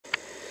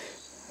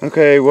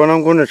Okay, what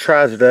I'm going to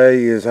try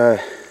today is I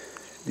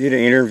did an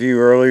interview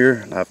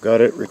earlier. I've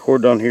got it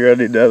recorded on here. I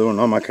did the other one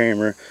on my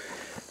camera.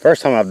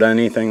 First time I've done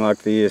anything like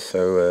this,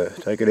 so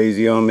take it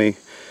easy on me.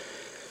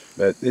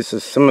 But this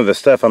is some of the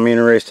stuff I'm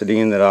interested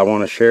in that I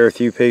want to share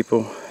with you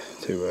people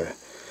to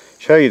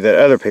show you that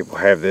other people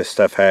have this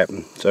stuff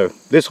happen. So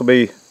this will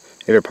be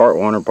either part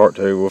 1 or part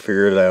 2. We'll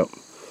figure it out.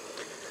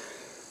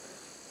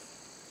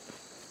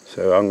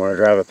 So I'm going to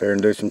drive up there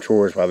and do some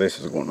chores while this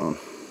is going on.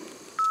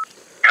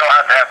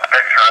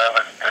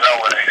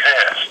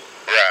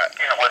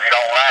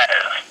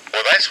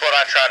 That's what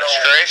I try to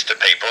stress to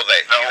people,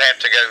 that you have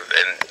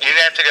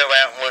to go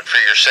out and look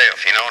for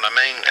yourself. You know what I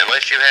mean?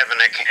 Unless you have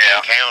an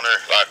encounter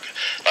like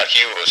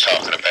you was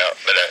talking about.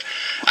 But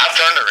I've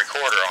turned the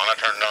recorder on. I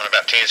turned it on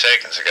about 10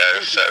 seconds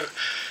ago. So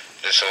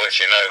just to let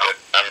you know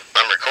that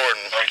I'm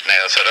recording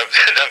now. So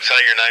don't say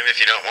your name if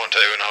you don't want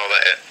to and all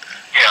that.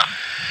 Yeah.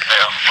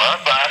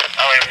 Well, that's fine.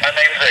 I mean, my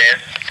name's Ed.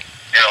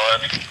 You know,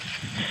 that's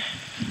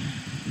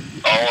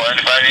all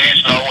anybody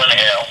needs to know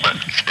anyhow. But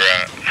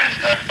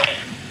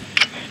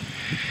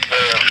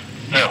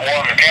that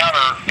one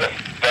encounter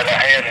that I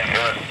had,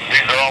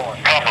 these are all in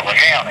Cumberland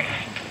County.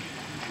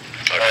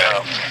 Okay.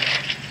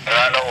 And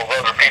I know of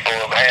other people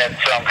who have had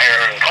some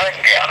here in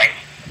Clinton County.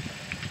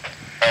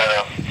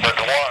 But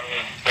the one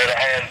that I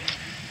had,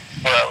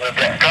 where I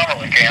lived in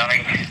Cumberland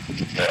County,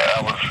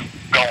 I was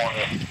going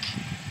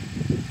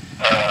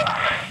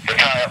to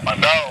tie up my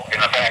dog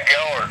in the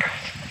backyard.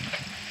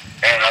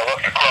 And I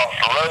looked across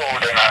the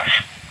road and I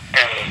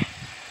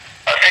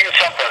seen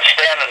something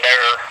standing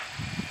there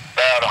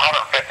about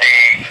 150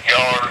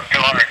 yards,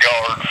 200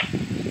 yards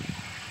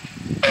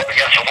up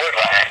against the wood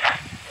line.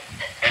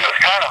 And it was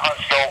kind of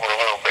hunched over a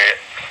little bit.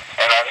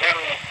 And I knew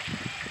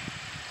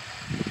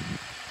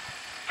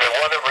that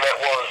whatever that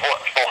was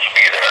wasn't supposed to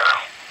be there.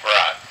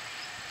 Right.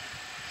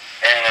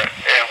 And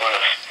it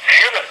was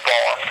human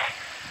formed.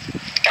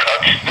 And I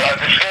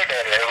just stood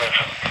at it. It was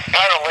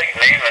kind of late in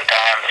the evening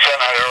time. The sun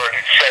had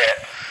already set.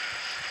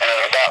 And it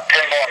was about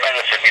 10 more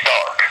minutes it'd be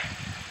dark.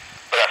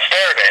 But I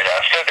stared at it. I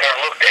stood there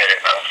and looked at it.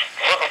 And I was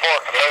looking for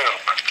it to move.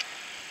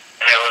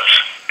 And it was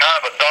kind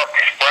of a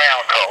darkish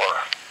brown color.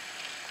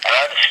 And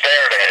I just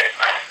stared at it.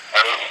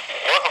 And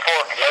looking for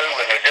it to move,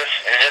 and it just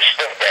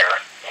stood there.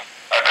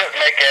 I couldn't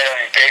make out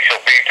any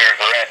facial features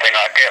or anything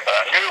like that, but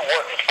I knew it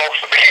wasn't supposed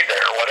to be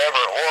there, whatever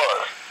it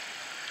was.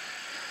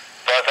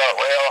 So I thought,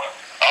 well,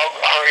 I'll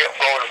hurry up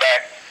and go to the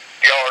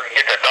backyard and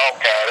get the dog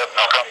tied up, and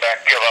I'll come back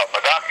and give out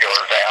my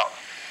binoculars out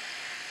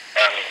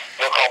and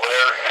look over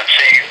there and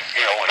see,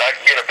 you know, if I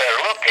can get a better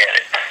look at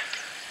it.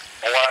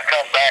 And when I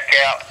come back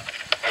out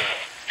and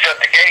shut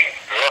the gate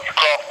and looked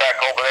across back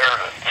over there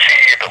to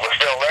see if it was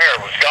still there,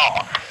 it was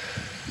gone.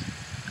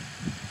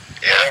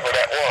 Yeah. Whatever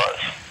that was.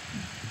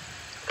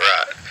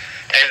 Right.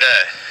 And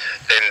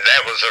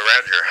that was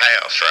around your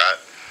house, right?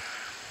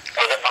 It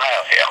was at my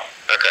house, yeah.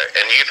 Okay.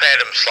 And you've had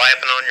them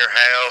slapping on your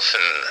house,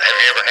 and have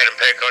you ever had them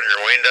peck on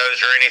your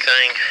windows or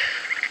anything?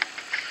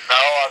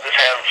 No, I just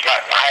had them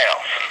smack my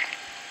house.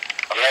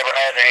 I've never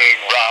had any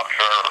rocks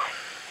or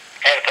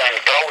anything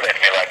thrown at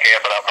me like that,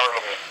 but I've heard,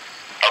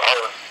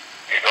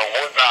 you know,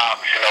 wood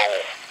knocks, you know,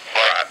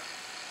 like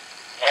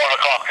 1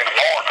 o'clock in the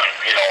morning,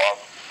 you know,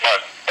 my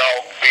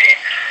dog would be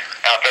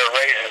out there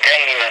raising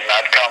cane, and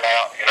I'd come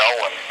out, you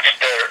know, and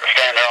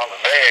stand there on the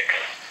deck.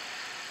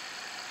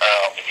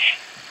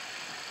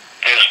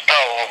 It was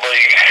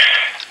probably,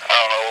 I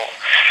don't know,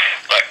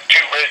 like 2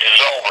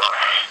 bridges over,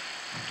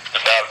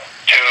 about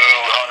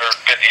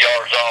 250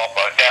 yards off,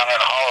 down in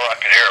the holler, I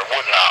could hear a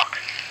wood knock.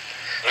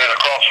 And then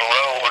across the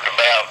road,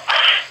 about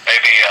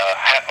maybe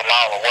half a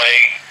mile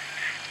away,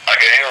 I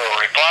could hear a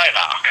reply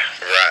knock.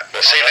 Right.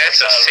 Well, see,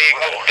 that's a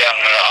signal. Down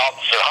in the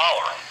opposite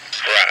holler.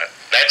 Right.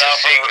 That's a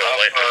signal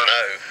letting them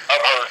know.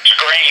 I've heard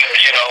screams,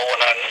 you know,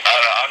 and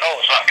I know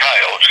it's not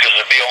coyotes because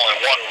it'd be only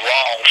one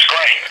long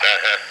scream.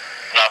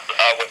 And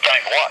I would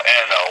think, what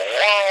in the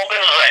world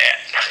is that?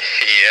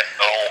 Yeah.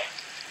 So,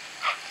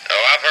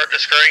 oh, I've heard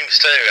the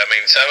screams too. I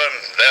mean, some of them,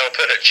 they'll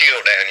put a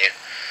chill down you.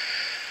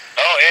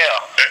 oh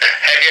yeah.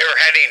 Have you ever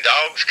had any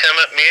dogs come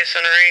up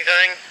missing or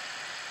anything?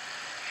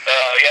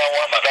 Yeah,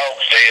 one of my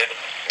dogs did.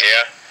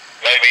 Yeah.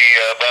 Maybe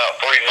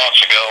about 3 months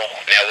ago.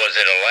 Now, was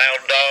it a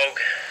loud dog?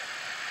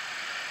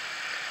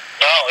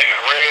 No, he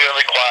was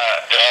really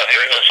quiet. He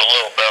was just a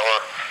little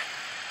beller.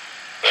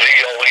 But he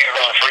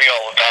run free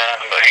all the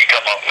time, but he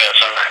come up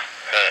missing.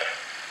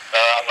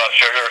 I'm not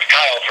sure. There's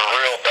coyotes are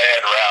real bad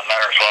around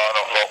there, so I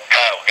don't know if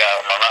coyote got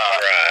them or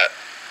not. Right.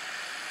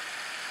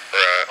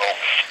 Right. So,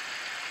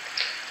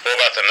 what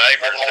about the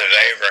neighbors? Did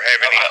they ever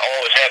have any? I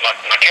always had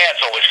my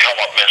cats always come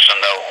up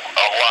missing though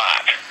a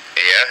lot.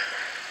 Yeah.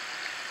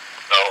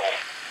 So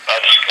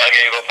I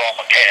gave up on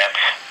my cats.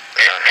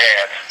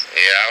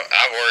 Yeah,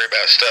 I worry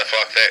about stuff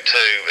like that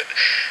too, but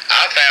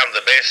I found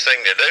the best thing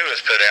to do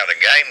is put out a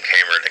game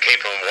camera to keep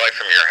them away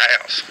from your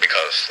house,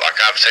 because like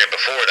I've said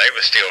before, they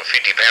would steal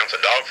 50 pounds of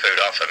dog food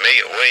off of me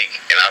a week,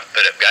 and I've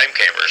put up game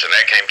cameras, and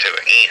that came to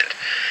an end.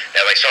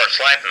 Now they start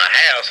slapping the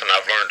house, and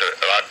I've learned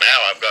now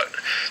I've got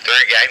 3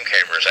 game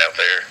cameras out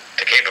there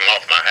to keep them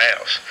off my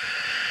house.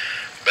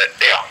 But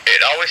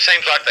it always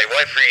seems like they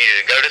wait for you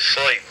to go to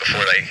sleep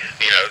before they,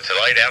 to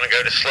lay down and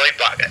go to sleep.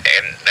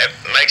 And that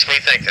makes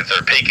me think that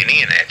they're peeking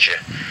in at you.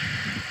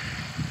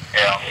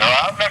 Yeah, no,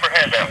 I've never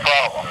had that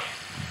problem.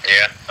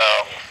 Yeah.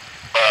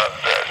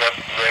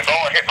 They've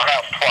only hit my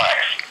house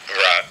twice.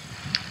 Right.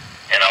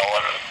 And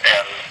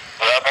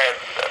I've had,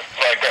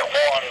 like that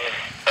one,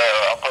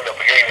 I put up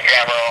a game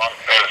camera on,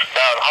 it was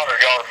about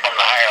 100 yards from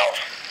the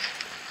house.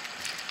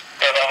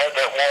 And I had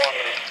that one,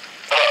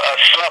 a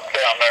snuff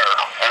down there,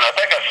 and I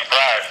think I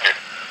surprised it,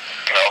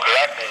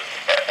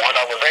 because when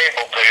I was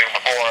able to,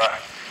 before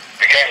I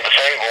became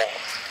disabled,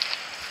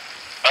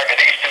 I could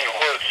east in the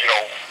woods,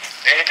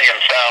 Indian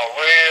style,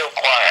 real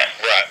quiet.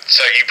 Right.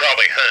 So you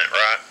probably hunt,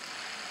 right?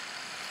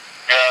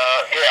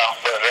 Yeah,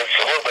 but it's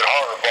a little bit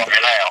harder for me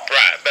now.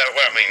 Right, but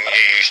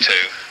you used to.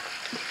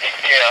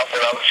 Yeah,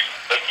 but I was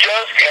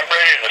just getting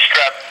ready to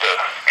strap the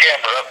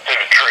camera up to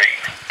the tree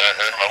on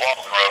the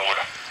long road.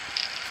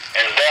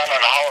 And down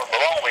in the holler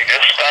below me,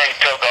 this thing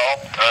took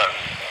off.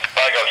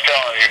 Like I was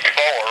telling you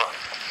before,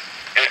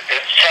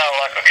 it sounded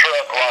like a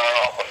truck running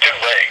off with two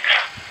legs.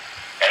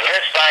 And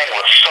this thing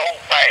was so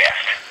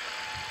fast.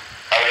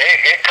 I mean,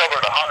 it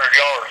covered 100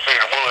 yards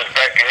through the woods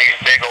back in these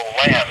big old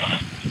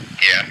limbs.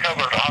 Yeah. It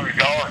covered 100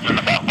 yards in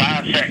about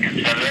 5 seconds,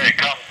 and then it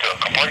come to a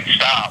complete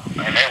stop,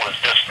 and it was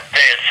just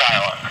dead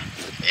silent.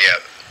 Yeah.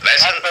 I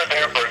stood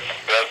there for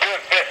a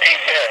good 15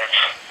 minutes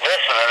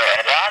listening,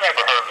 and I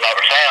never heard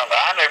another sound.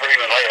 I never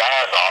even laid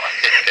eyes on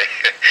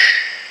it.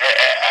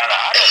 And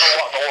I don't know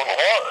what in the world it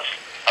was.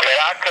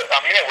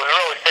 It was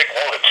really thick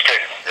woods,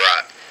 too.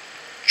 Right.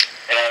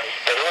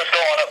 But it was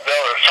going up the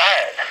other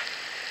side.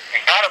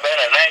 It kind of been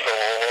an angle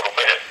a little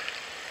bit,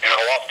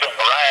 off to the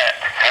right.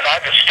 And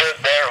I just stood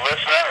there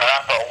listening, and I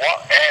thought, what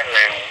in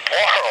the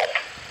world?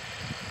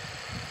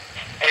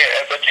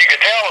 Yeah, but you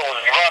could tell it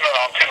was running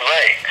on two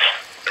legs.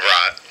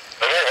 Right.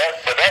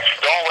 But that's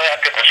the only way I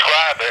could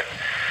describe it,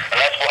 and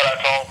that's what I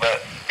told the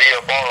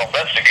DFR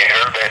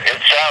investigator, that it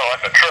sounded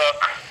like a truck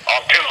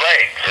on two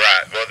legs.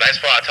 Right. Well, that's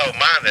why I told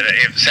mine that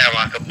it sounded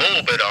like a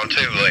bull bit on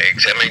two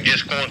legs.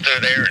 Just going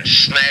through there and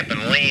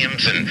snapping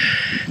limbs. And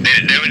did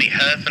it do any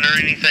huffing or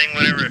anything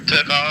whenever it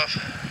took off?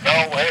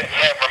 No, it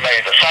never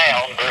made a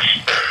sound. This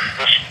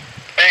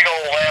big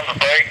old limbs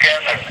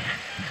breaking, and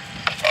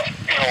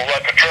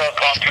like a truck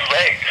on two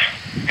legs.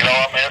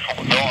 That's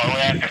the only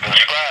way I could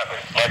describe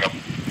it. Like a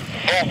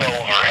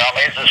bulldozer.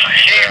 It's just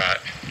huge.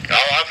 Right.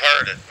 Oh, I've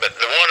heard it, but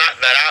the one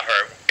that I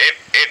heard, it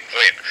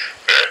went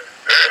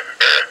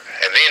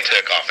and then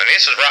took off, and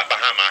this is right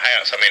behind my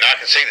house. I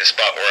can see the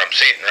spot where I'm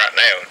sitting right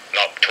now,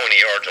 not 20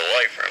 yards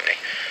away from me.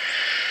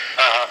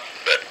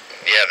 But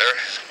yeah,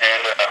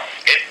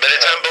 but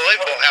it's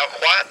unbelievable how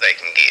quiet they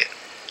can get.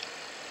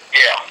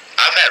 Yeah.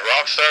 I've had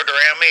rocks thrown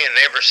around me and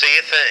never see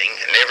a thing,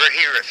 never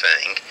hear a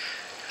thing.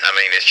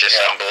 It's just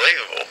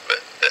unbelievable.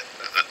 But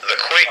the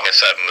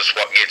quickness of them is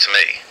what gets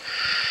me.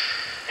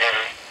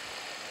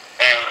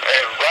 And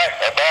right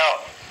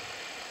about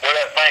where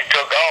that thing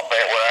took off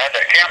at, where I had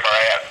that camera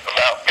at,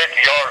 about 50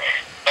 yards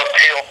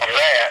uphill from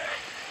that,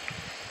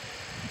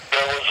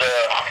 there was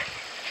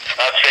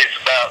I'd say it's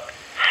about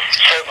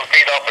 7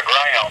 feet off the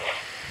ground,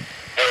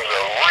 there was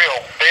a real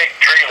big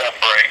tree limb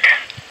break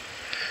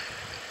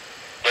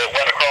that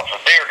went across a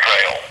deer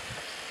trail.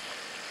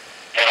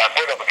 And I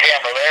put up a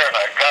camera there, and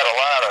I got a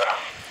lot of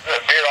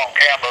deer on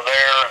camera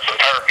there, and some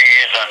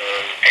turkeys, and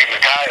even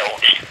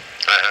coyotes.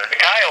 The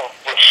coyote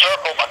would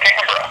circle my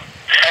camera.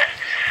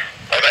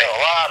 I got a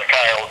lot of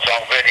coyotes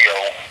on video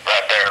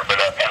right there,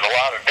 and a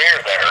lot of deer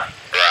there.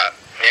 Right.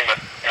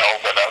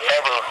 But I've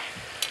never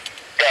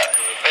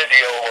gotten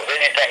video of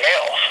anything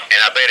else.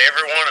 And I bet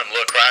every one of them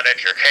look right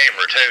at your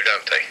camera too,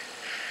 don't they?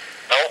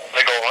 Nope,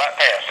 they go right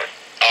past it.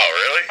 Oh,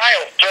 really?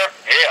 Coyote,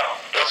 yeah.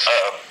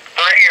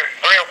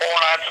 Three or 4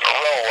 nights in a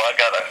row, I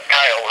got a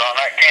coyote on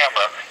that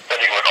camera that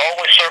he would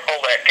always circle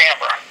that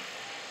camera,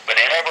 but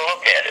he never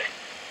looked at it.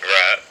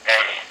 Right.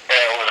 And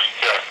it was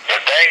the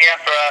day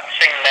after I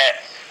seen that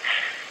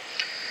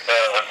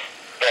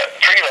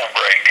tree limb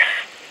break.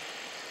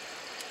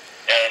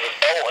 And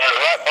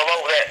right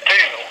below that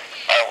too,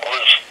 I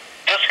was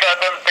just got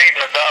done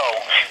feeding the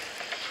dogs,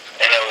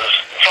 and it was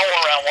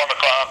somewhere around 1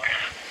 o'clock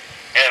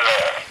in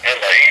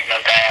the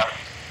evening time.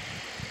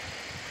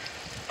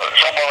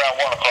 Somewhere around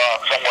 1 o'clock,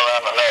 somewhere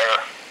around in there.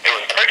 It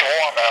was pretty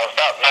warm out. It was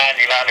about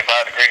 90,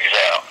 95 degrees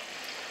out.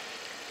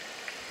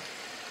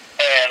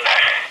 And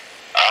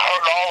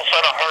all of a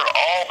sudden I heard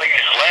all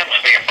these limbs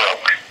being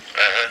broke.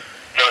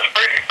 It was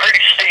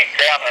pretty steep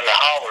down in the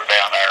holler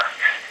down there.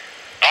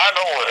 I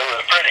know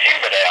it was pretty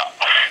humid out.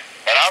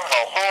 And I don't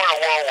know who in the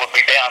world would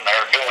be down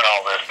there doing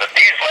all this, but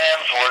these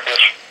limbs were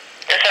just,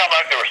 it sounded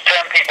like there was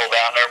 10 people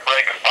down there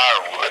breaking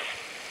firewood.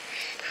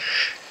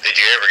 Did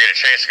you ever get a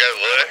chance to go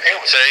look and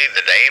see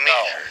the damage?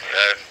 No.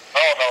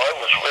 Oh, no, it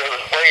was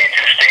way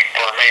too steep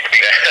for me to be.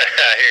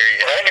 I hear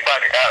you. For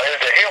anybody,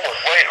 the hill was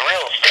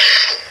real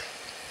steep.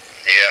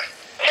 Yeah.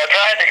 And I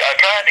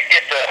tried to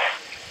get the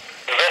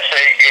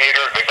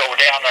investigator to go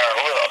down there and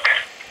look,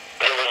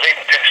 but it was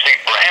even too steep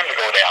for him to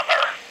go down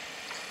there.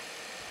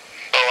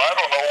 So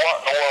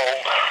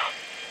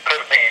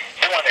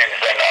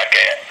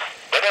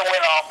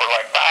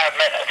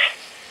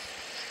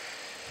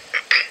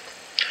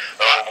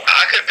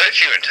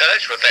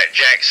touch with that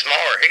Jack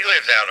Smart. He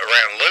lives out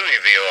around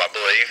Louisville, I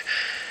believe.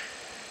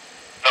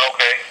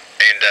 Okay.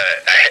 And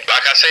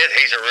like I said,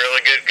 he's a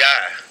really good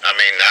guy. I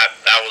mean,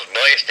 I was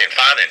blessed in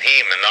finding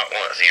him and not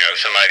one,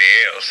 somebody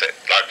else that,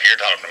 like you're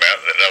talking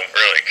about, that don't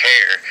really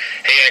care.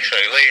 He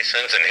actually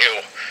listens, and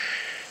he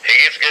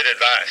gives good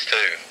advice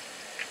too.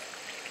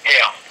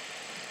 Yeah.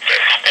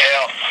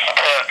 Yeah.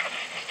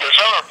 This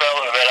other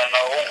fellow that I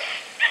know,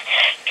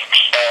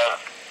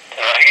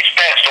 he's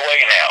passed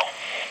away now,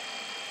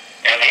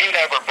 and he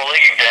never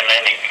believed in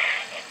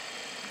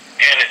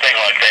anything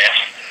like that.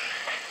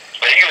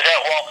 But he was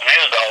out walking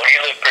his dog. He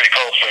lived pretty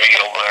close to me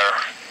over there,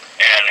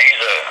 and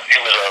he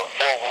was a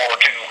World War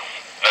II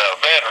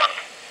veteran,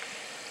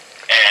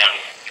 and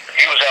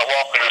he was out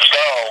walking his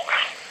dog,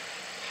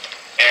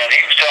 and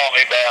he was telling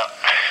me about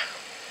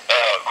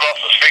across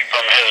the street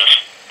from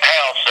his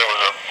house there was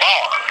a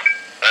barn,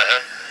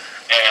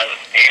 and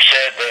he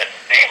said that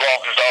he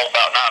walked his dog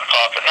about 9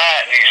 o'clock at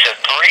night, and he said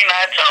 3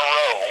 nights in a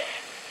row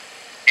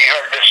he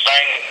heard this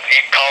thing,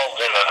 he called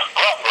it a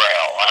grunt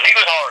growl, and he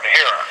was hard of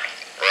hearing.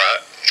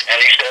 Right.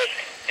 And he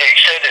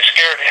said it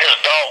scared his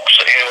dog.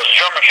 So it was a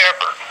German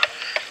Shepherd.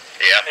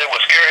 Yeah. It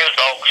would scare his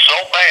dog so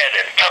bad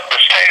it tucked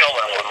his tail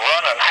and would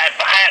run and hide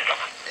behind him.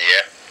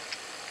 Yeah.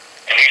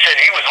 And he said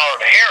he was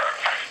hard of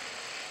hearing.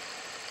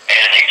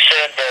 And he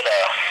said that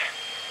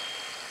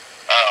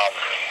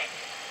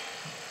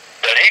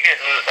he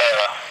didn't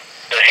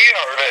that he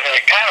heard it, and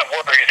it kind of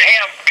worried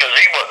him because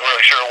he wasn't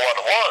really sure what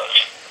it was.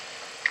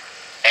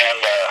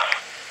 And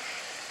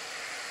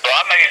so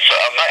I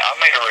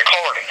made a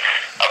recording.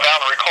 I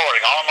found a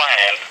recording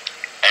online,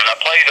 and I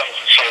played them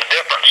some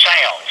different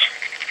sounds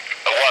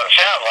of what it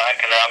sounded like,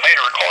 and I made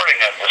a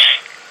recording of this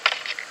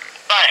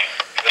thing,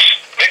 this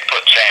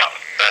Bigfoot sound.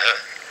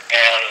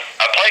 And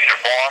I played it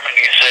for him, and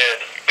he said,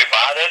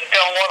 I didn't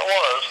tell him what it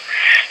was,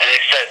 and he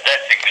said,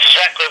 that's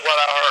exactly what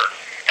I heard.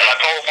 And I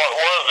told him what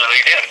it was, and he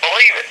didn't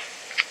believe it.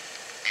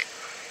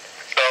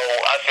 So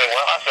I said,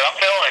 I'm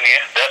telling you,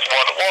 that's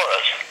what it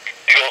was.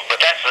 He goes, but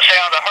that's the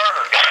sound I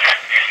heard.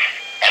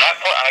 And I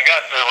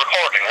got the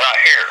recording right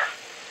here.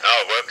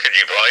 Oh, well, could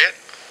you play it?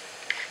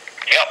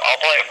 Yep, I'll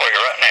play it for you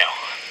right now.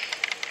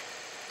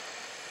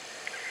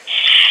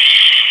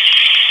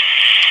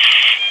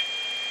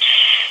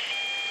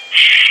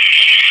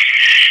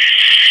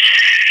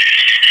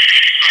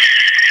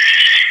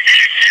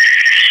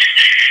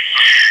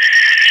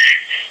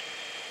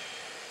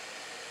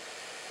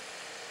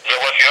 Is that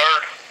what you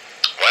heard?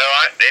 Well,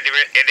 it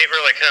didn't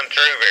really come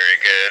through very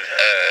good.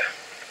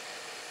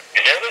 You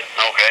did it?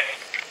 Okay.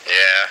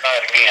 Yeah. Try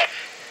it again.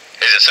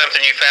 Is it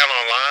something you found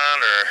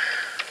online, or?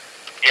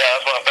 Yeah,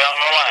 that's what I found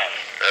online.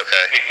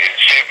 Okay.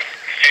 See if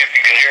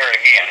you can hear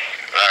it again.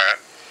 All right.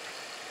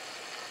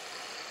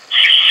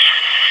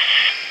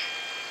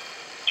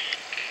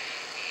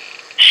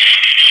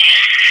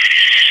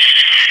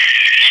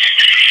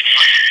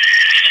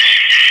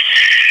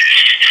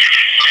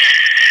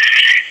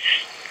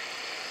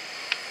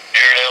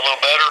 Hear that a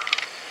little better?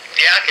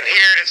 Yeah, I can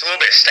hear it. It's a little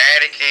bit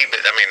staticky,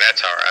 but I mean,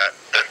 that's all right.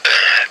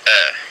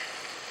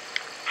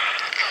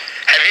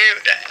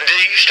 Do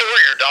you store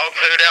your dog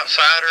food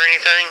outside or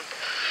anything?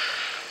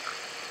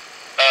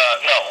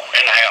 No,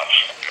 in the house.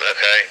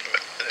 Okay.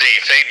 Do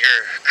you feed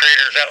your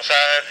critters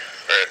outside,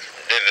 or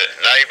do the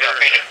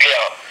neighbors?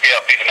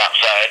 Feed them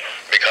outside.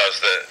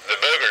 Because the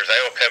boogers,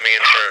 they'll come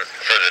in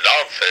for the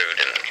dog food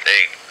and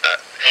eat.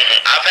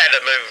 I've had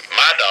to move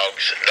my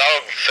dog's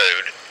dog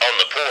food on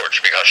the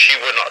porch because she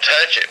would not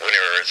touch it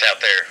whenever it's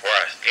out there where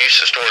I used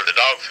to store the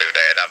dog food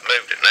at. I've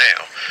moved it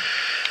now.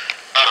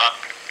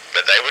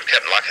 But they would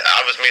come, like,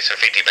 I was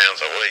missing 50 pounds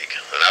a week,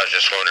 and I was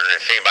just wondering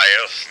if anybody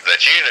else that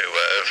you knew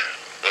of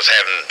was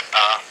having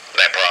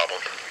that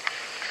problem.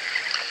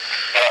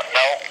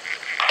 No.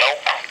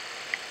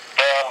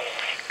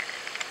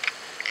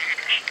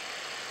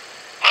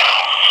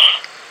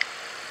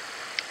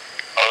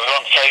 I was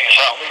going to tell you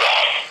something, but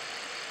I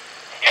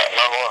can't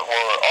remember what it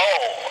was.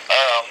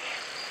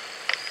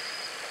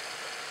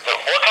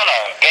 What kind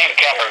of game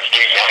cameras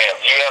do you have?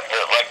 Do you have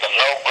the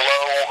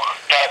no-glow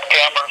type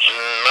cameras?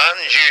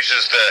 Mine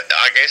uses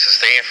I guess it's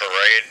the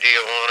infrared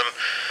deal on them.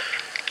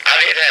 I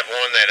did have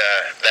one that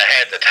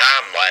had the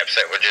time lapse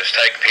that would just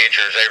take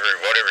pictures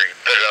whatever you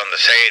put it on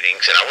the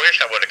settings, and I wish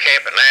I would have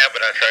kept it now,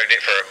 but I traded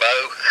it for a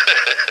bow.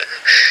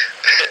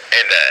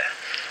 And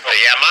but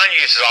yeah, mine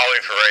uses all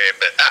infrared,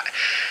 but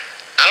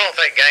I don't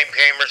think game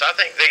cameras. I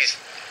don't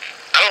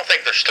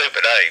think they're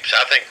stupid apes.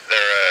 I think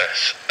they're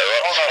a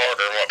lot smarter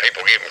than what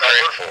people give them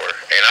credit for,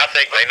 and I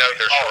think they know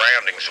their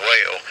surroundings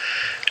well,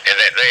 and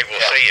that they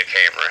will see a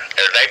camera,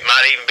 or they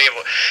might even be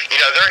able.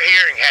 Their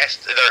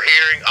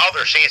hearing, all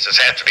their senses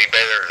have to be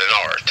better than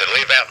ours to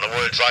live out in the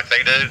woods like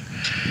they do.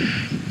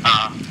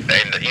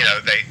 And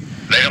they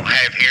don't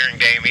have hearing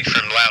damage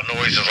from loud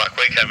noises like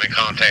we come in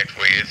contact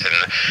with, and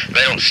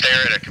they don't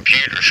stare at a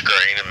computer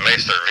screen and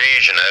mess their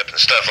vision up and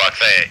stuff like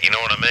that. You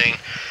know what I mean?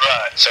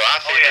 Right. So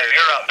I figured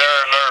you're out there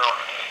in their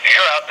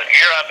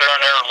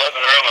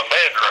living room and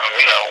bedroom.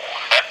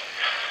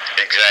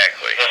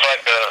 Exactly. Just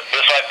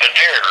like the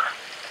deer.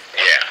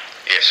 Yeah.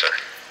 Yes, sir.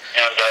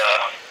 And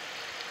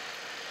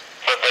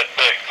but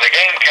the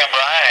game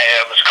camera I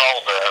have is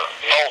called the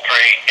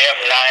Moultrie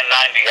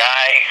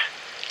M990i,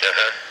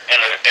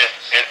 and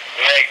it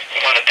makes,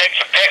 when it takes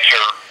a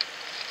picture,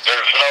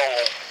 there's no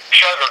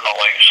shutter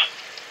noise,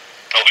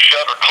 no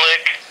shutter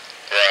click.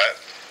 Right.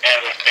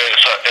 And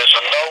it's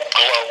a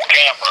no-glow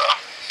camera.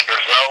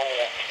 There's no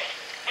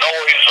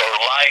noise or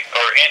light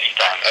or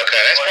anything.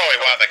 Okay, that's probably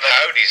why the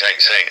coyotes ain't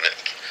seeing it.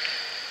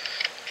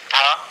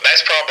 Huh?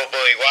 That's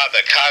probably why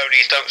the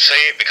coyotes don't see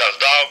it, because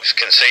dogs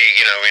can see,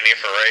 in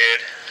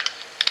infrared.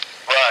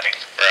 Right.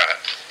 Right.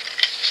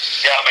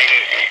 Yeah, I mean,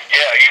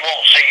 you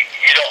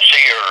don't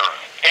see or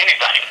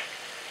anything,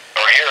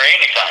 or hear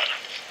anything.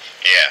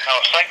 Yeah. I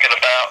was thinking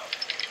about,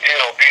 if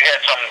you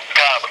had some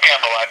kind of a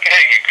camera like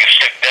that, you could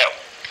stick that,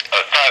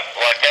 a type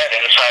like that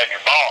inside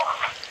your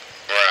barn.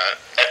 Right.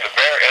 At the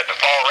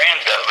far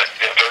end of it,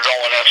 if they're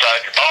going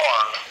inside your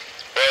barn.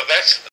 Well, that's